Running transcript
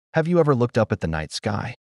Have you ever looked up at the night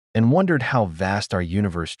sky and wondered how vast our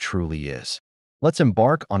universe truly is? Let's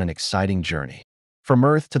embark on an exciting journey. From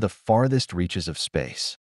Earth to the farthest reaches of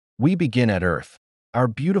space. We begin at Earth, our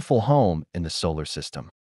beautiful home in the solar system,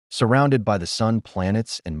 surrounded by the sun,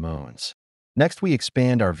 planets, and moons. Next, we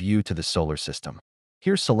expand our view to the solar system.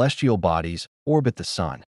 Here, celestial bodies orbit the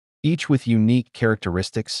sun, each with unique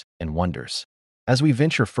characteristics and wonders. As we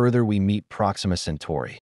venture further, we meet Proxima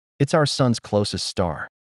Centauri. It's our sun's closest star,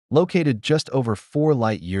 located just over 4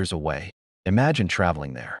 light years away. Imagine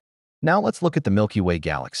traveling there. Now let's look at the Milky Way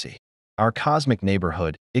galaxy. Our cosmic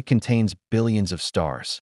neighborhood, it contains billions of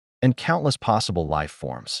stars and countless possible life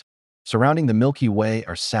forms. Surrounding the Milky Way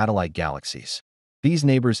are satellite galaxies. These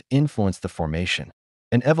neighbors influence the formation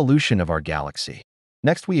and evolution of our galaxy.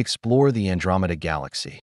 Next, we explore the Andromeda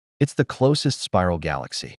galaxy. It's the closest spiral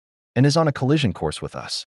galaxy and is on a collision course with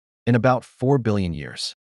us in about 4 billion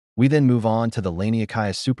years. We then move on to the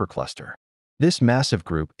Laniakea supercluster. This massive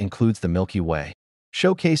group includes the Milky Way,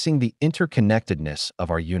 showcasing the interconnectedness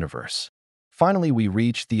of our universe. Finally, we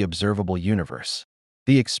reach the observable universe,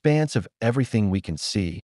 the expanse of everything we can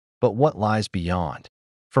see, but what lies beyond.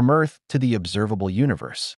 From Earth to the observable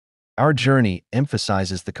universe, our journey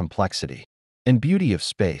emphasizes the complexity and beauty of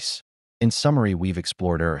space. In summary, we've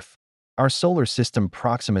explored Earth, our solar system,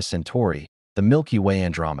 Proxima Centauri, the Milky Way,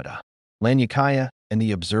 Andromeda, Laniakea, and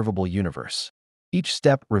the observable universe. Each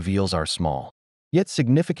step reveals our small, yet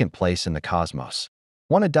significant place in the cosmos.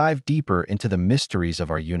 Want to dive deeper into the mysteries of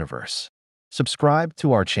our universe? Subscribe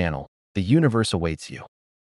to our channel. The universe awaits you.